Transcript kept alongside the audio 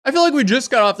I feel like we just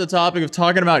got off the topic of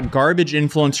talking about garbage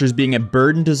influencers being a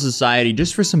burden to society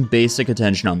just for some basic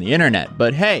attention on the internet.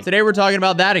 But hey, today we're talking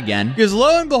about that again. Because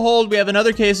lo and behold, we have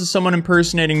another case of someone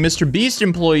impersonating MrBeast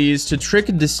employees to trick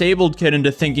a disabled kid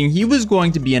into thinking he was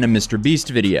going to be in a MrBeast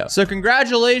video. So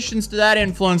congratulations to that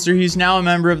influencer. He's now a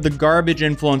member of the Garbage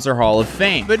Influencer Hall of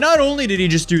Fame. But not only did he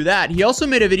just do that, he also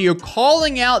made a video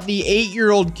calling out the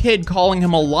 8-year-old kid, calling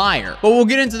him a liar. But we'll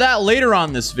get into that later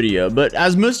on this video. But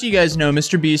as most of you guys know,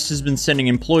 MrBeast has been sending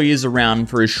employees around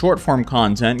for his short form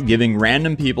content, giving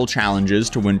random people challenges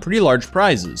to win pretty large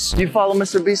prizes. Do you follow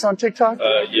MrBeast on TikTok?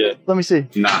 Yeah. Let me see.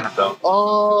 Nah, I don't.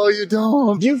 Oh, you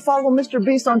don't? Do you follow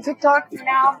MrBeast on TikTok?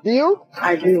 No. Do you?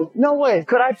 I do. No way.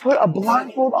 Could I put a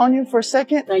blindfold on you for a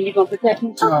second? So you gonna protect me?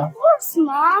 Of course,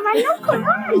 Mom. I know. Come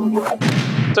on.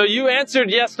 So you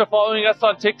answered yes to following us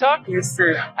on TikTok? Yes,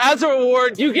 sir. As a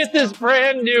reward, you get this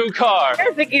brand new car.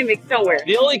 There's a gimmick somewhere.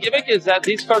 The only gimmick is that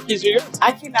these car keys are yours.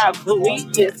 I cannot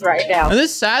believe this right now. And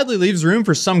this sadly leaves room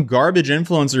for some garbage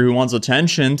influencer who wants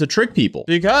attention to trick people.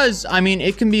 Because, I mean,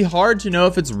 it can be hard to know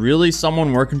if it's really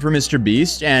someone working for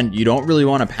MrBeast, and you don't really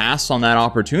want to pass on that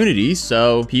opportunity,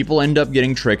 so people end up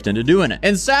getting tricked into doing it.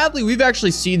 And sadly, we've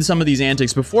actually seen some of these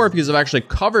antics before because I've actually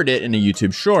covered it in a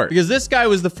YouTube short. Because this guy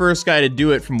was the first guy to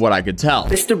do it from what I could tell.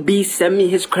 MrBeast sent me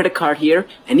his credit card here,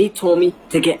 and he told me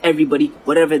to get everybody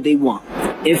whatever they want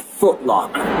in Foot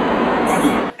Locker.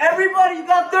 Everybody, you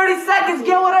got 30 seconds.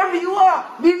 Get whatever you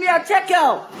want. Meet me at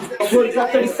checkout. You got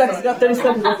 30 seconds. You got 30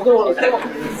 seconds. Let's go. Let's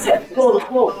go. Let's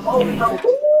go.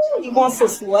 He wants a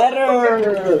sweater.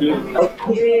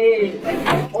 Okay.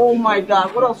 Oh my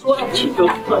God. What else? What else?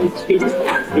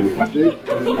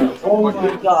 Oh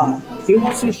my God. He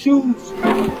wants some shoes.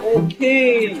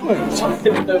 Okay. What else?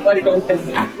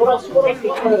 What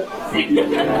else?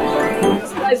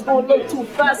 This guy's going a little too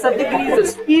fast. I think he needs a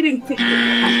speeding ticket. I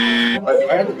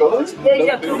have to go this?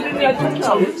 Yeah. Come with me. I think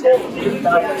so.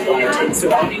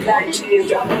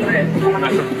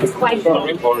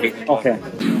 Okay.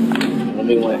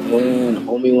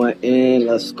 Homie went in,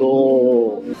 let's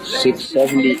go.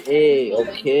 678,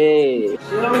 okay.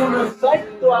 I look like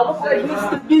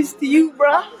MrBeast to you,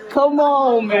 bruh. Come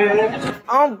on, man.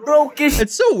 I'm broke-ish.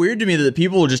 It's so weird to me that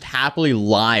people will just happily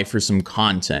lie for some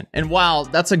content. And while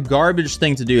that's a garbage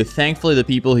thing to do, thankfully the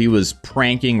people he was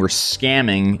pranking or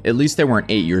scamming, at least they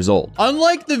weren't 8 years old.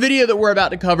 Unlike the video that we're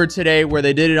about to cover today, where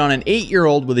they did it on an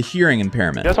 8-year-old with a hearing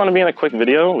impairment. You guys want to be in a quick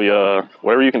video?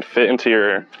 Whatever you can fit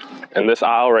into in this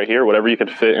aisle right here, whatever you can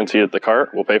fit into the cart,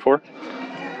 we'll pay for.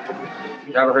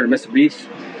 You ever heard of MrBeast?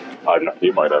 No,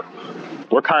 you might have.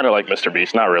 We're kind of like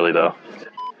MrBeast, not really though.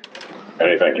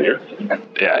 Anything here?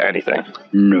 Yeah, anything.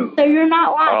 No. So you're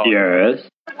not watching? Yes.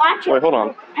 Watch it. Wait, hold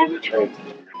on.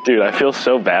 Dude, I feel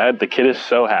so bad. The kid is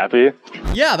so happy.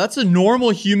 Yeah, that's a normal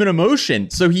human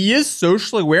emotion. So he is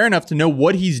socially aware enough to know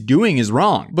what he's doing is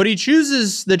wrong. But he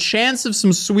chooses the chance of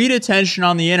some sweet attention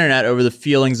on the internet over the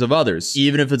feelings of others,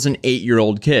 even if it's an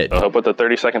 8-year-old kid. I'll put the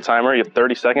 30-second timer. You have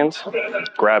 30 seconds.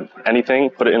 Grab anything,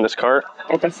 put it in this cart.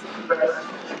 Okay.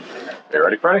 You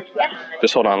ready, Freddie? Yeah.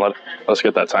 Just hold on. Let's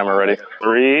get that timer ready.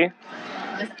 3,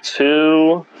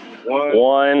 2,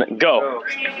 1, go.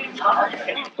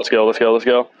 Let's go, let's go, let's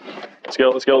go. Let's go,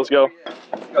 let's go, let's go.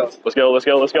 Let's go, let's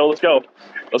go, let's go, let's go.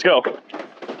 Let's go.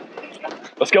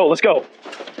 Let's go, let's go.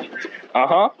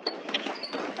 Uh-huh.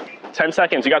 10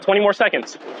 seconds. You got 20 more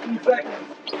seconds. 2 seconds.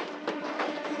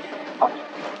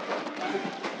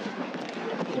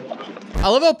 I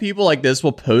love how people like this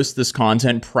will post this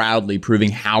content proudly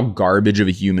proving how garbage of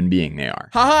a human being they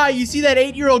are. Haha, you see that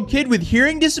 8-year-old kid with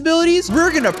hearing disabilities?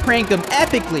 We're gonna prank him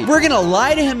epically. We're gonna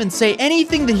lie to him and say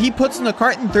anything that he puts in the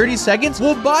cart in 30 seconds,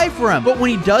 we'll buy for him. But when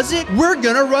he does it, we're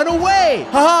gonna run away.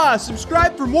 Haha,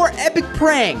 subscribe for more epic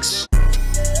pranks.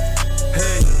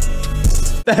 Hey.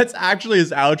 That's actually his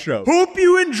outro. Hope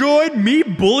you enjoyed me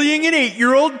bullying an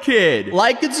 8-year-old kid.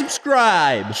 Like and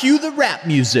subscribe. Cue the rap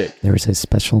music. There is a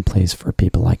special place for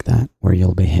people like that, where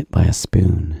you'll be hit by a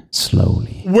spoon,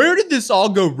 slowly. Where did this all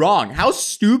go wrong? How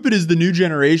stupid is the new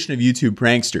generation of YouTube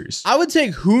pranksters? I would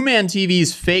take Who Man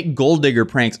TV's fake gold digger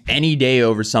pranks any day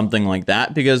over something like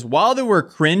that, because while they were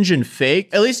cringe and fake,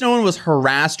 at least no one was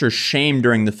harassed or shamed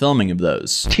during the filming of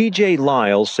those. TJ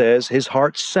Lyle says his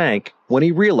heart sank when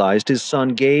he realized his son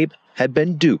Gabe had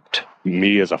been duped.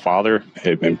 Me as a father,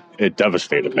 it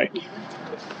devastated me.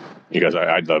 Because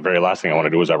the very last thing I want to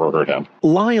do is ever hurt him.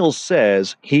 Lyle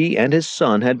says he and his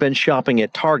son had been shopping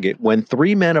at Target when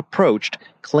 3 men approached,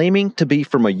 claiming to be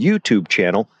from a YouTube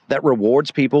channel that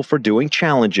rewards people for doing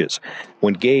challenges.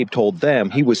 When Gabe told them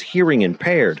he was hearing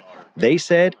impaired, they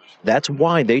said that's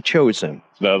why they chose him.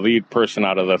 The lead person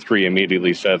out of the 3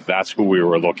 immediately said that's who we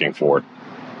were looking for.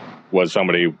 was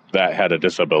somebody that had a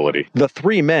disability. The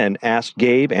three men asked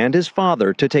Gabe and his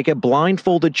father to take a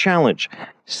blindfolded challenge,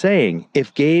 saying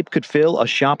if Gabe could fill a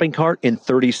shopping cart in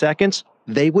 30 seconds,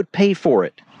 they would pay for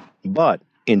it. But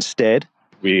instead,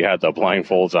 we had the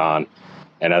blindfolds on,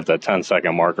 and at the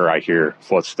 10-second marker, I hear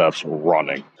footsteps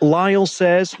running. Lyle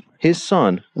says his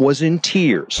son was in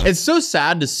tears. It's so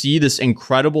sad to see this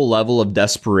incredible level of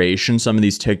desperation some of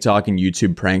these TikTok and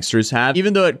YouTube pranksters have,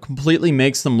 even though it completely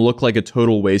makes them look like a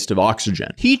total waste of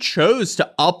oxygen. He chose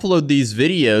to upload these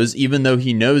videos even though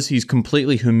he knows he's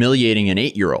completely humiliating an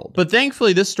 8-year-old. But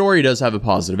thankfully, this story does have a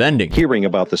positive ending. Hearing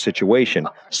about the situation,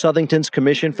 Southington's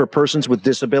Commission for Persons with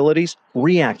Disabilities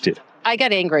reacted. I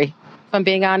got angry. If I'm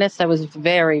being honest, I was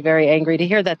very, very angry to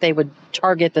hear that they would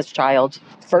target this child.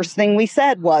 First thing we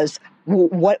said was,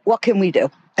 what can we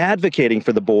do? Advocating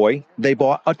for the boy, they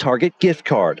bought a Target gift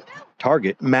card.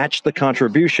 Target matched the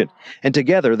contribution, and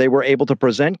together they were able to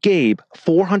present Gabe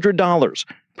 $400,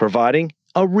 providing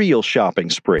a real shopping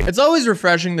spree. It's always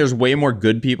refreshing there's way more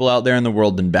good people out there in the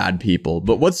world than bad people,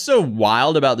 but what's so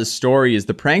wild about this story is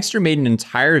the prankster made an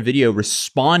entire video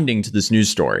responding to this news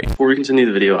story. Before we continue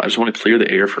the video, I just want to clear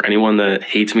the air for anyone that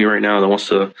hates me right now, that wants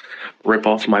to rip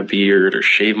off my beard or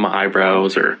shave my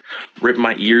eyebrows or rip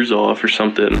my ears off or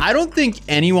something. I don't think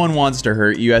anyone wants to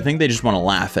hurt you. I think they just want to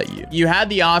laugh at you. You had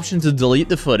the option to delete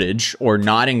the footage or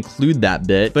not include that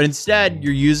bit, but instead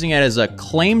you're using it as a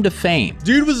claim to fame.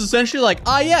 Dude was essentially like,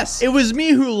 ah yes, it was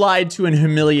me who lied to and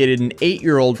humiliated an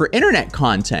 8-year-old for internet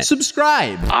content.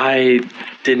 Subscribe. I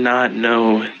did not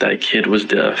know that kid was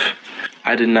deaf.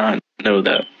 I did not know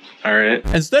that. All right.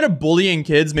 Instead of bullying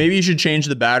kids, maybe you should change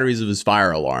the batteries of his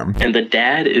fire alarm. And the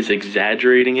dad is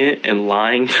exaggerating it and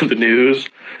lying to the news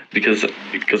because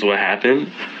what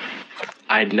happened.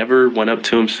 I never went up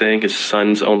to him saying his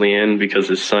son's only in because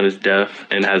his son is deaf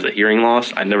and has a hearing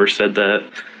loss. I never said that.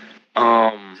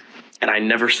 And I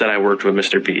never said I worked with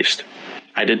MrBeast.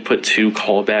 I did put 2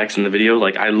 callbacks in the video.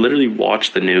 Like, I literally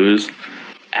watched the news.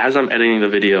 As I'm editing the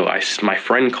video, my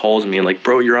friend calls me and like,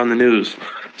 bro, you're on the news.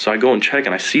 So I go and check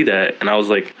and I see that. And I was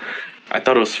like, I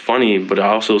thought it was funny, but I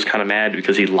also was kind of mad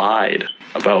because he lied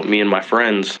about me and my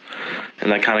friends.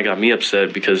 And that kind of got me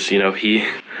upset because, you know, it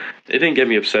didn't get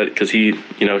me upset because he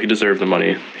deserved the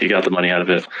money. He got the money out of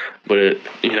it. But,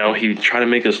 he tried to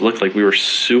make us look like we were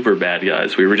super bad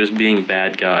guys. We were just being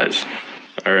bad guys.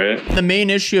 All right. The main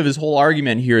issue of his whole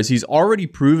argument here is he's already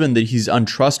proven that he's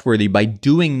untrustworthy by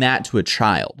doing that to a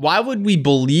child. Why would we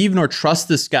believe nor trust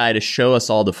this guy to show us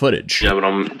all the footage? Yeah, but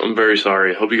I'm very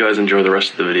sorry. Hope you guys enjoy the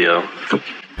rest of the video.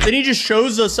 Then he just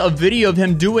shows us a video of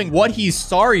him doing what he's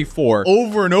sorry for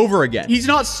over and over again. He's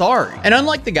not sorry. And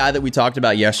unlike the guy that we talked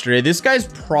about yesterday, this guy's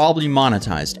probably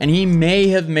monetized and he may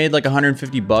have made like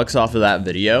 150 bucks off of that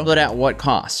video, but at what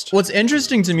cost? What's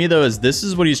interesting to me though is this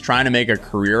is what he's trying to make a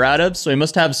career out of. So he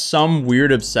must have some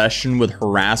weird obsession with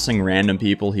harassing random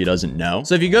people he doesn't know.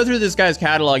 So if you go through this guy's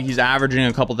catalog, he's averaging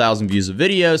a couple thousand views a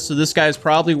video. So this guy's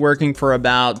probably working for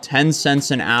about 10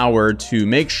 cents an hour to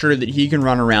make sure that he can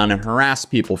run around and harass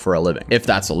people for a living, if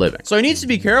that's a living. So he needs to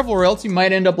be careful or else he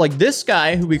might end up like this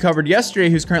guy who we covered yesterday,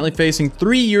 who's currently facing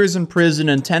 3 years in prison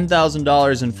and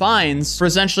 $10,000 in fines for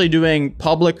essentially doing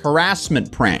public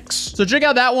harassment pranks. So check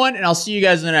out that one and I'll see you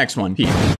guys in the next one. Peace.